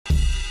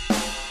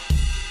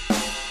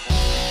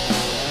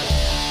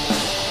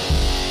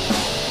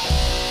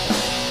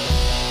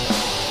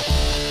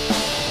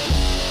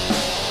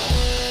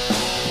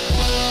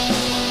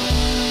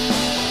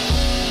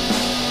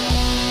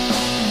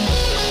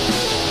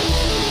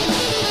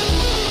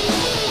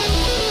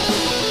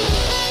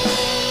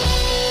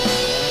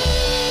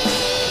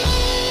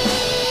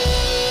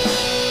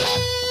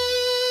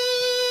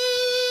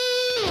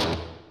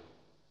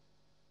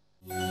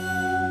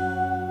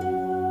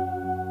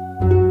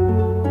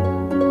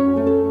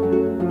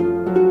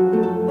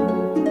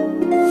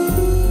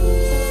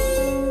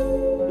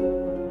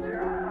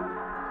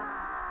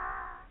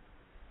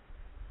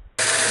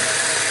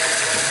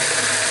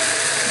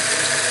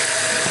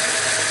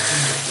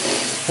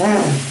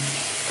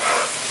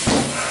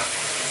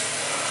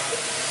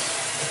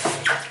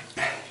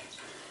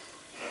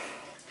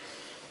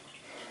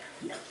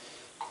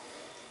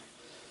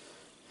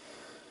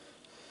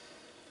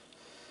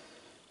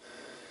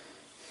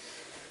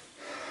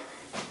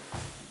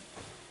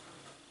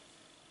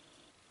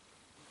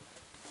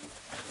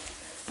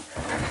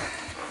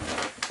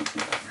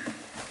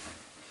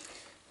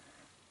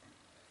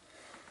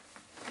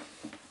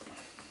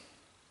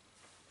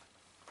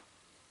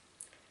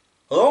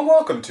Hello and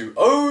welcome to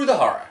Oh the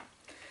Horror.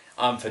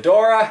 I'm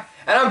Fedora,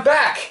 and I'm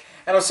back!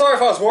 And I'm sorry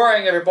if I was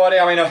worrying everybody,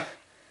 Hello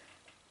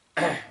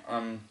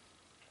and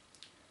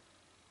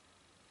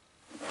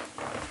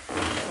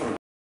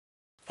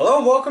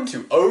welcome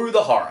to Oh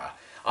the Horror.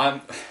 I'm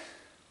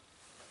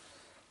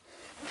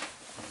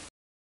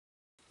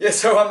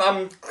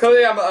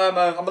clearly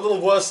a little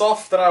worse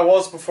off than I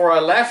was before I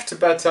left,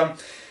 but I'm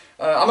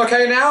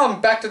okay now. I'm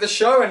back to the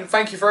show, and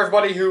thank you for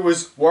everybody who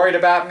was worried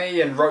about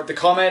me and wrote the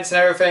comments and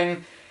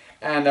everything.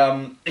 And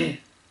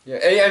yeah,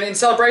 and in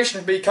celebration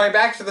of me coming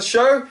back to the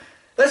show,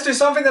 let's do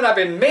something that I've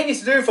been meaning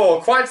to do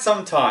for quite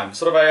some time.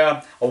 Sort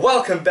of a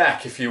welcome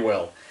back, if you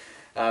will.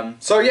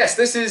 So yes,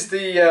 this is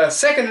the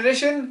second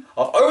edition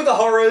of Oh the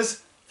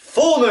Horror's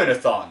Full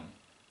Moonathon.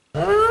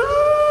 And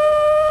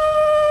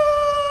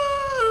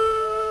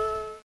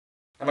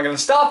we're going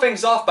to start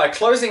things off by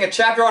closing a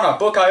chapter on a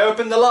book I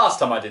opened the last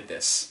time I did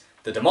this.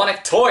 The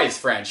Demonic Toys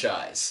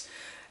franchise.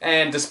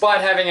 And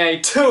despite having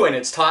a 2 in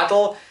its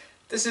title,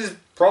 this is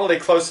probably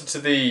closer to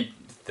the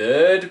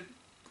third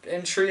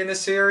entry in the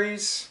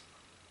series.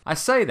 I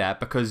say that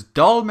because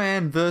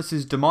Dollman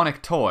vs.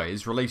 Demonic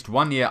Toys, released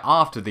 1 year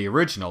after the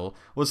original,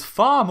 was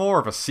far more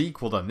of a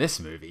sequel than this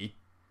movie.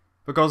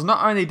 Because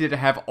not only did it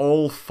have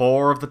all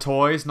 4 of the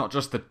toys, not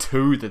just the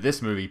 2 that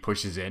this movie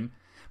pushes in,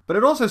 but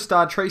it also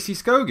starred Tracy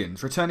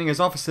Scogans, returning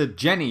as Officer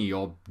Jenny,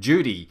 or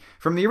Judy,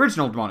 from the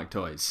original Demonic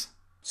Toys.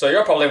 So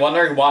you're probably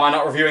wondering why am I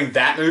not reviewing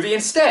that movie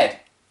instead?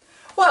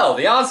 Well,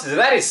 the answer to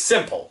that is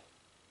simple.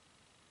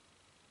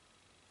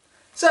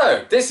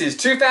 So, this is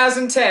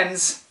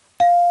 2010's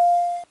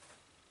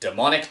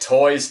Demonic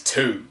Toys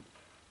 2,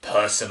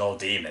 Personal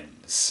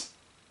Demons.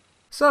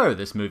 So,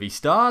 this movie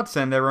starts,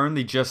 and they're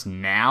only just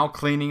now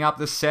cleaning up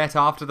the set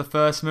after the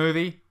first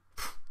movie.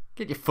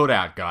 Get your foot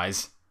out,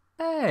 guys.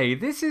 Hey,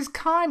 this is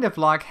kind of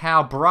like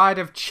how Bride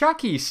of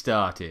Chucky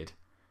started.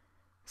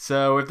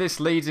 So, if this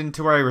leads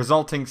into a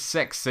resulting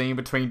sex scene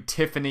between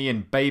Tiffany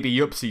and baby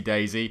Oopsie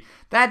Daisy,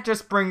 that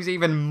just brings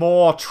even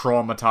more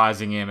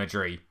traumatizing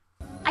imagery.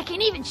 I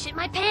can even shit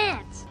my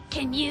pants.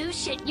 Can you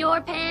shit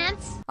your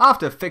pants?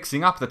 After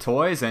fixing up the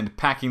toys and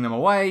packing them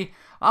away,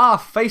 our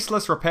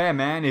faceless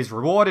repairman is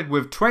rewarded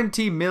with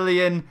 20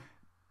 million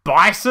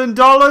bison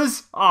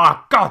dollars?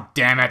 Ah, god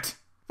damn it.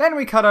 Then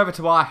we cut over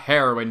to our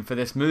heroine for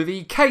this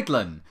movie,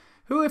 Caitlin,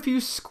 who if you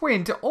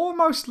squint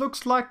almost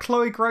looks like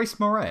Chloe Grace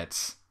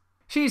Moretz.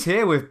 She's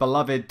here with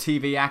beloved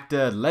TV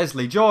actor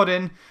Leslie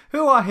Jordan,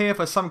 who are here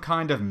for some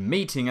kind of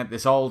meeting at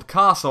this old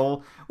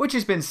castle, which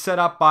has been set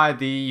up by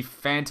the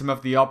Phantom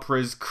of the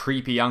Opera's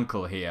creepy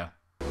uncle here.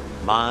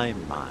 My.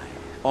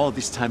 All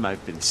this time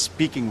I've been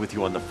speaking with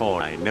you on the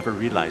phone, I never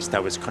realized I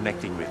was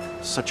connecting with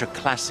such a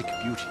classic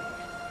beauty.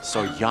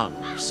 So young,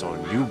 so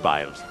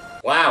nubile.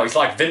 Wow, he's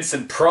like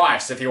Vincent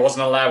Price if he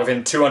wasn't allowed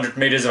within 200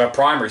 meters of a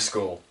primary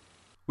school.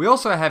 We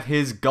also have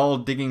his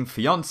gold-digging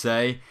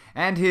fiancé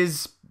and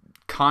his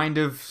kind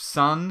of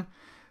son,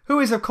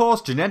 who is of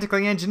course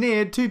genetically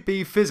engineered to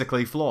be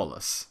physically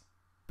flawless.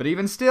 But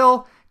even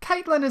still,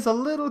 Caitlin is a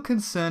little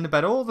concerned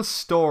about all the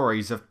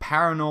stories of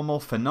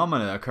paranormal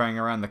phenomena occurring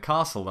around the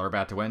castle they're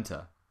about to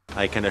enter.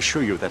 I can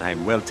assure you that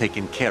I'm well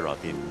taken care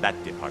of in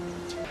that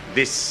department.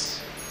 This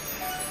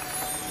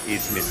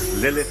is Miss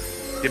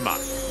Lilith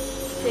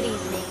DeMarco. Good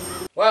evening.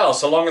 Well,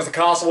 so long as the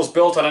castle was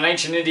built on an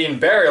ancient Indian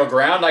burial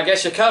ground, I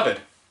guess you're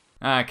covered.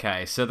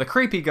 Okay, so the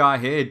creepy guy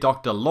here,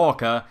 Dr.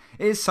 Lorca,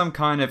 is some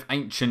kind of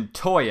ancient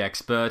toy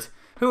expert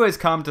who has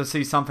come to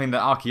see something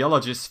that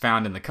archaeologists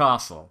found in the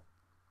castle.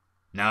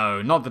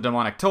 No, not the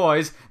demonic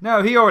toys.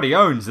 No, he already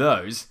owns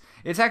those.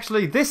 It's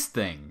actually this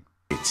thing.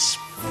 It's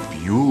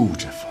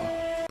beautiful.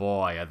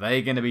 Boy, are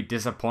they going to be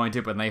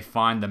disappointed when they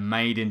find the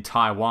Made in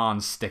Taiwan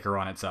sticker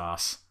on its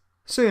ass.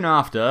 Soon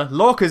after,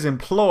 Lorca's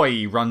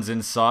employee runs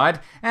inside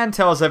and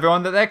tells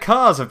everyone that their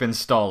cars have been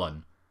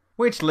stolen.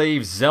 Which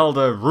leaves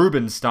Zelda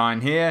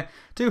Rubinstein here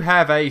to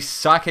have a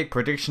psychic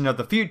prediction of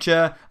the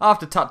future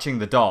after touching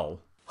the doll.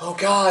 Oh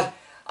god,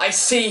 I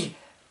see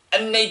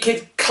a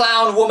naked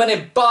clown woman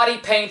in body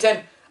paint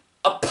and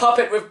a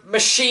puppet with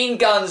machine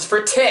guns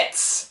for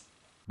tits.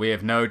 We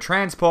have no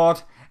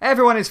transport,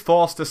 everyone is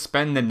forced to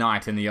spend the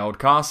night in the old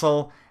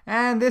castle,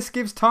 and this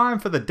gives time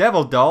for the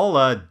devil doll,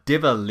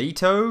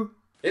 Divalito.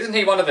 Isn't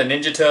he one of the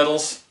Ninja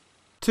Turtles?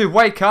 To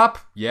wake up,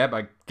 yep,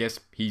 I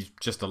guess he's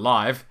just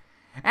alive,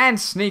 and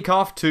sneak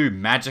off to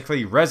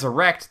magically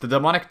resurrect the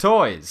demonic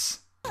toys.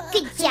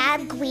 Good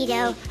job,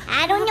 Guido.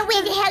 I don't know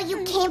where the hell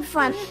you came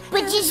from,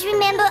 but just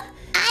remember,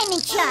 I'm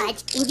in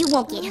charge and you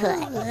won't get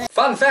hurt.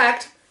 Fun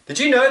fact, did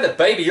you know that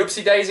baby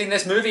Oopsie Daisy in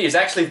this movie is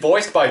actually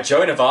voiced by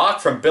Joan of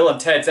Arc from Bill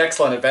and Ted's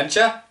Excellent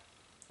Adventure?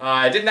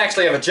 I didn't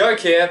actually have a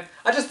joke here,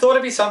 I just thought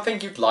it'd be something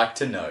you'd like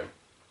to know.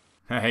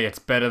 Hey, it's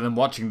better than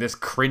watching this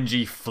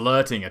cringy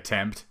flirting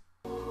attempt.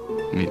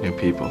 Meet new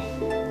people.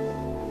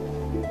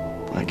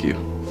 Like you.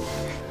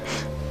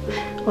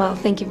 Well,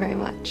 thank you very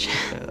much.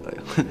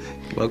 You're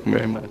welcome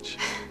very much.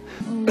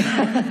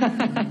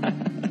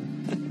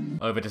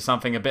 Over to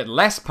something a bit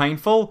less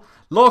painful.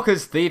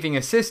 Lorca's thieving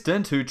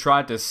assistant, who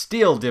tried to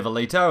steal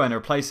Divalito and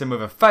replace him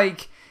with a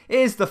fake,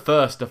 is the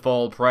first to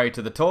fall prey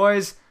to the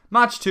toys,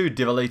 much to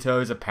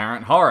Divolito's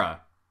apparent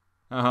horror.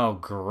 Oh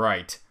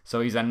great,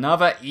 so he's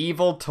another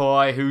evil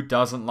toy who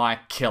doesn't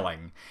like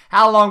killing.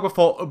 How long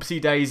before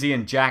Oopsie Daisy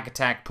and Jack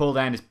Attack pull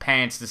down his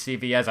pants to see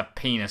if he has a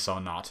penis or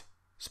not?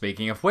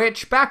 Speaking of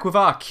which, back with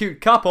our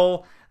cute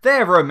couple,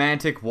 their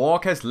romantic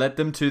walk has led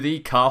them to the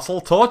castle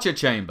torture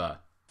chamber.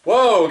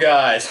 Whoa,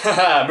 guys.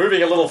 Haha,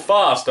 moving a little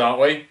fast,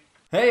 aren't we?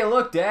 Hey,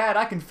 look, Dad,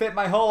 I can fit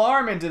my whole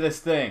arm into this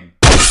thing.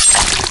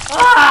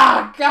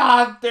 Ah,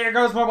 God, there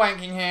goes my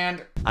wanking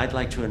hand. I'd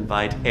like to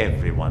invite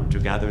everyone to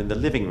gather in the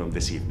living room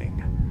this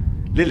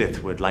evening.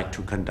 Lilith would like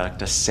to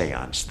conduct a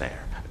seance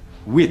there.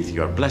 With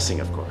your blessing,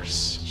 of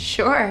course.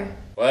 Sure.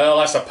 Well,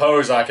 I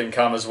suppose I can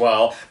come as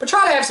well. But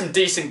try to have some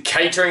decent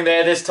catering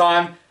there this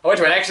time. I went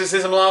to an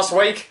exorcism last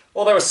week.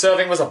 All they were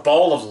serving was a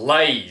bowl of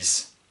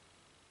Lay's.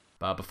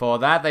 But before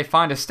that, they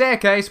find a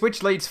staircase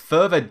which leads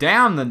further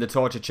down than the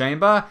torture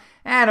chamber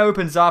and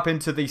opens up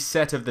into the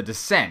set of the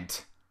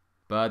descent.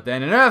 But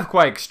then an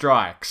earthquake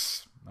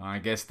strikes. I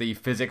guess the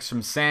physics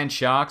from Sand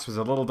Sharks was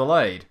a little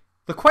delayed.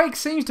 The quake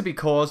seems to be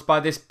caused by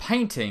this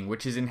painting,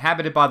 which is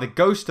inhabited by the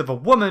ghost of a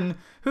woman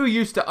who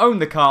used to own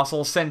the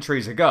castle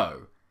centuries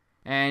ago.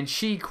 And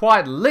she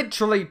quite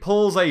literally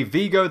pulls a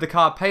Vigo the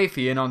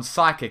Carpathian on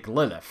Psychic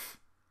Lilith.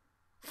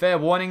 Fair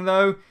warning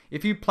though,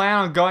 if you plan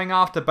on going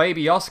after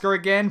baby Oscar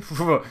again,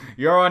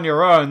 you're on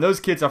your own, those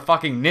kids are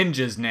fucking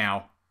ninjas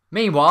now.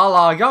 Meanwhile,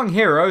 our young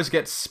heroes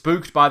get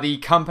spooked by the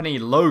company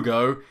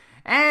logo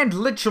and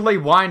literally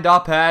wind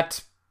up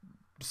at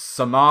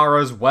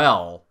Samara's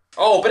well.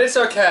 Oh, but it's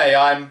okay.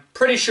 I'm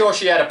pretty sure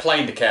she had a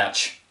plane to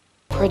catch.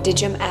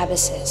 Prodigium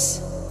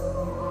Abyssus.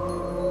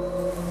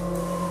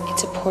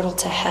 It's a portal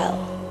to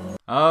hell.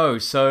 Oh,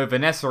 so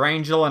Vanessa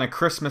Angel and a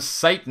Christmas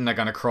Satan are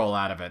gonna crawl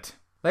out of it.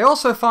 They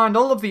also find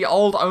all of the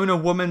old owner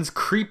woman's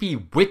creepy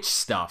witch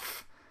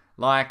stuff,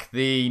 like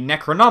the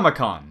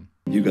Necronomicon.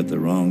 You got the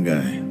wrong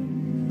guy.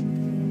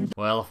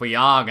 Well, if we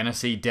are gonna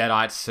see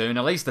Deadites soon,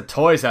 at least the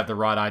toys have the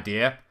right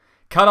idea.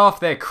 Cut off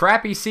their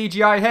crappy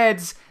CGI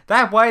heads,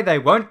 that way they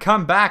won't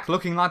come back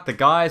looking like the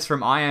guys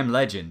from I Am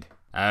Legend.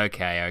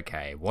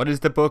 Okay, what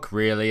is the book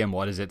really and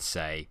what does it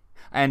say?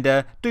 And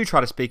do try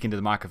to speak into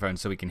the microphone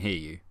so we can hear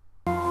you.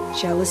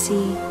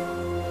 Jealousy.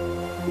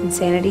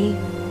 Insanity.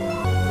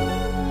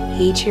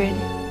 Hatred.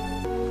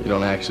 You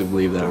don't actually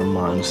believe there are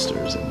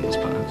monsters in these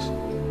pods.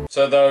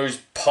 So those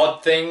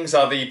pod things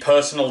are the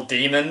personal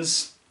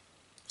demons?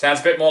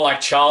 Sounds a bit more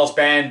like Charles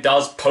Band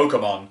does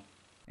Pokemon.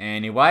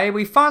 Anyway,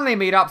 we finally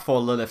meet up for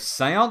Lilith's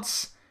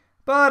seance,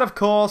 but of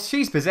course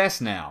she's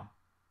possessed now.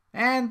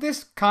 And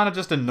this kinda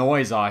just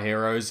annoys our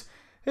heroes,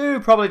 who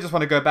probably just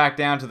want to go back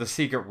down to the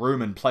secret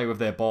room and play with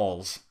their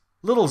balls.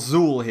 Little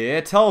Zool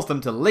here tells them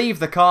to leave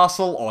the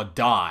castle or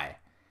die.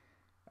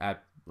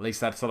 At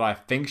least that's what I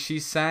think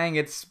she's saying.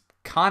 It's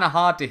kinda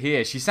hard to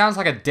hear. She sounds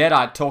like a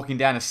deadite talking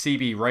down a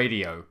CB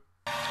radio.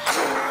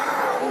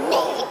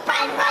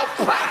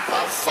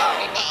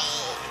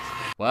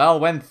 Well,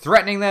 when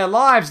threatening their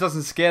lives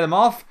doesn't scare them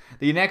off,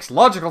 the next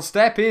logical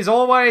step is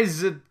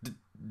always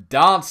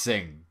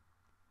dancing.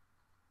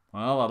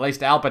 Well, at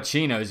least Al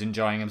Pacino's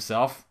enjoying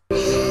himself.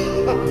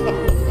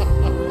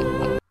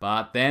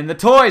 But then the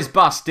toys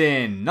bust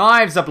in,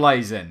 knives are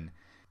blazing.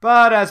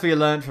 But as we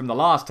learned from the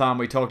last time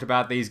we talked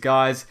about these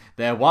guys,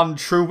 their one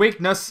true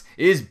weakness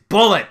is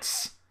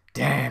bullets.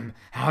 Damn,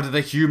 how do the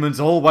humans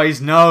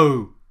always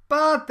know?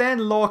 But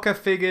then Lorca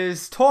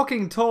figures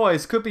talking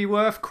toys could be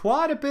worth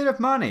quite a bit of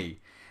money,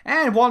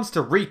 and wants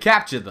to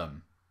recapture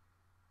them.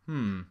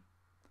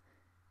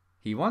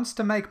 He wants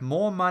to make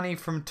more money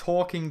from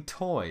talking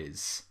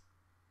toys.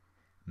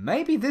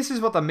 Maybe this is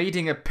what the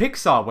meeting at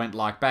Pixar went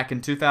like back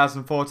in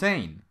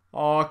 2014.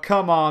 Oh,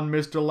 come on,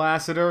 Mr.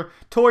 Lasseter.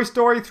 Toy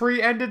Story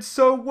 3 ended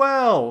so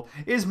well.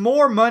 Is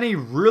more money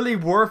really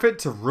worth it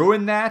to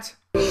ruin that?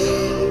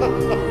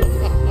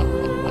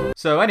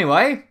 So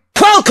anyway...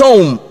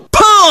 Falcon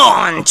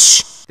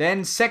Punch!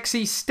 Then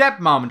sexy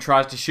stepmom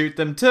tries to shoot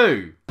them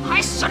too.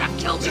 I should have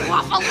killed you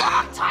off a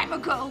long time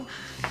ago.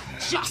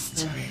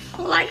 Just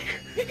like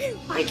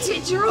I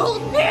did your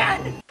old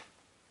man.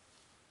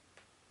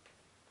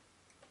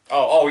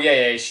 Oh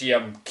yeah, she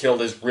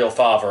killed his real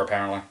father,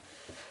 apparently.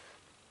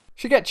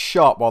 She gets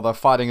shot while they're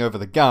fighting over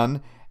the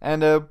gun,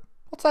 and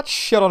what's that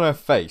shit on her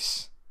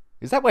face?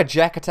 Is that where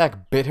Jack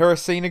Attack bit her a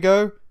scene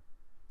ago?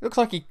 It looks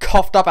like he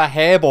coughed up a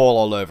hairball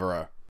all over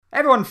her.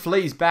 Everyone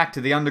flees back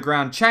to the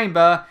underground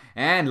chamber,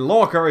 and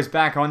Lorca is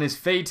back on his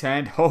feet,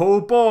 and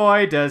oh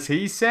boy, does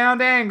he sound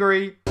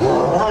angry.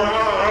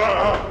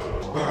 Oh,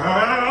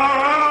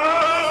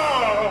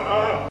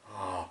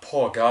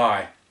 poor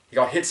guy. He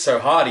got hit so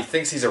hard he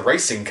thinks he's a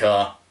racing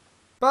car.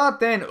 But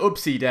then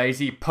Oopsie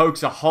Daisy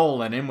pokes a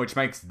hole in him, which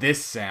makes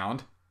this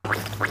sound.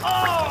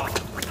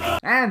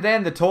 And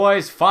then the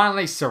toys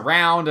finally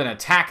surround and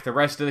attack the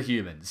rest of the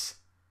humans.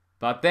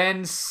 But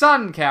then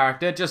Sun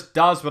character just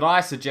does what I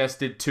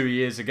suggested 2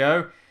 years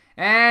ago,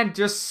 and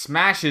just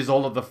smashes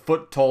all of the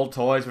foot-tall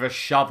toys with a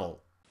shovel.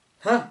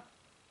 Huh.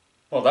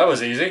 Well, that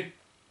was easy.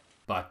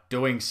 but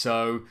doing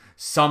so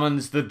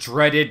summons the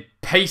dreaded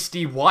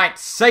pasty white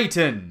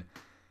Satan,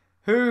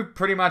 who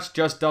pretty much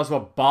just does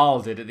what Baal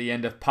did at the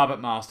end of Puppet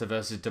Master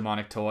vs.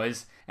 Demonic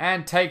Toys,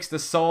 and takes the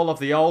soul of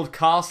the old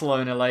castle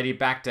owner lady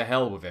back to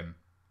hell with him.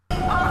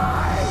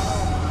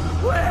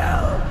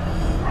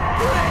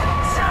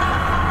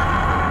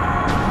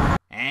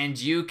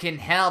 And you can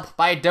help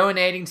by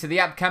donating to the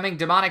upcoming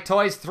Demonic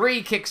Toys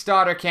 3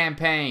 Kickstarter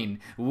campaign.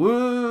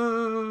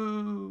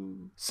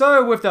 Woo!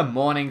 So with the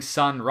morning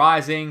sun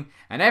rising,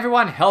 and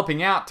everyone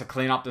helping out to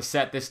clean up the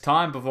set this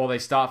time before they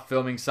start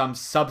filming some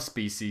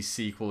subspecies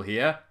sequel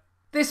here,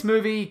 this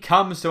movie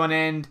comes to an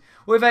end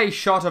with a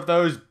shot of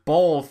those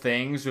ball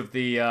things with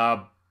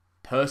the,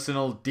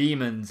 personal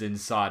demons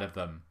inside of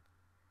them.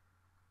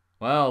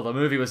 Well, the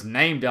movie was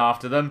named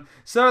after them,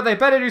 so they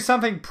better do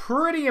something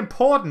pretty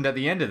important at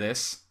the end of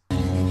this.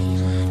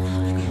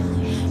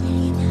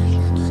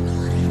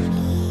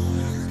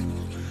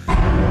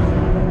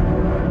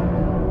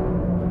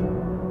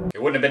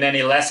 It wouldn't have been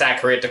any less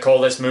accurate to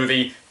call this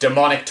movie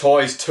Demonic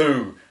Toys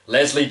 2,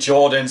 Leslie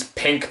Jordan's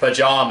Pink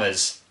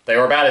Pajamas. They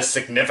were about as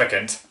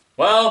significant.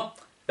 Well,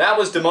 that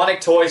was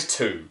Demonic Toys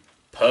 2,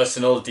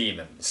 Personal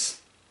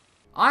Demons.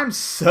 I'm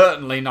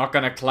certainly not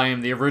going to claim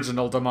the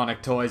original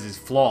Demonic Toys is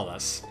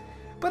flawless,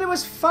 but it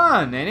was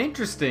fun and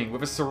interesting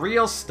with a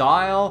surreal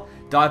style,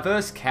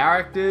 diverse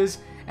characters,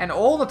 and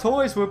all the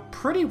toys were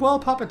pretty well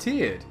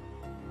puppeteered.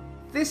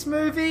 This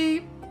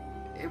movie,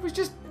 it was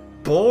just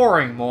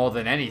boring more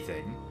than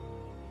anything.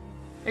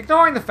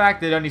 Ignoring the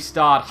fact that it only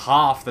starred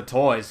half the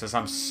toys for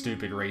some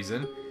stupid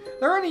reason,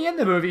 they're only in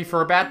the movie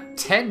for about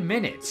 10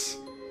 minutes,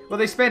 where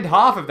they spend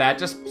half of that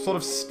just sort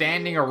of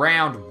standing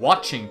around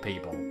watching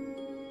people.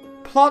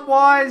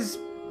 Plot-wise,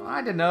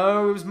 I don't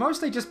know, it was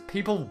mostly just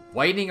people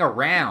waiting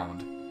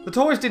around. The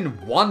toys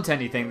didn't want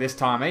anything this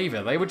time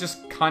either, they were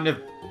just kind of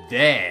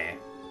there.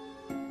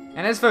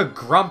 And as for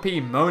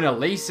grumpy Mona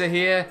Lisa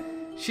here,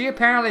 she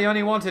apparently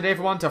only wanted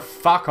everyone to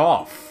fuck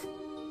off.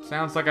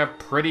 Sounds like a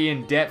pretty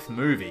in-depth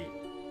movie.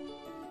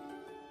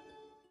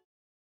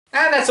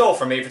 And that's all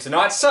from me for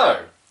tonight,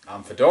 so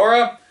I'm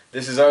Fedora,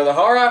 this is Oh the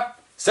Horror,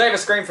 save a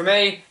screen for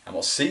me, and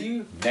we'll see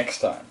you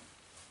next time.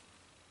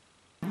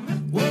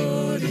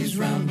 Woody's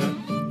Roundup,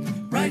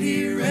 right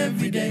here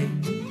every day.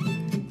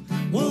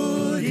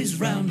 Woody's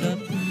Roundup,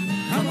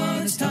 come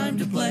on, it's time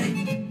to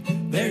play.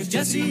 There's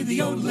Jessie the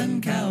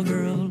yodeling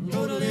cowgirl,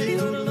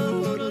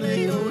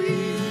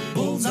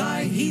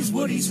 Bullseye, he's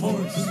Woody's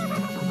horse.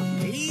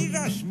 He's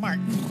a smart.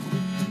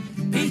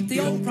 Pete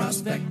the old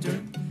prospector,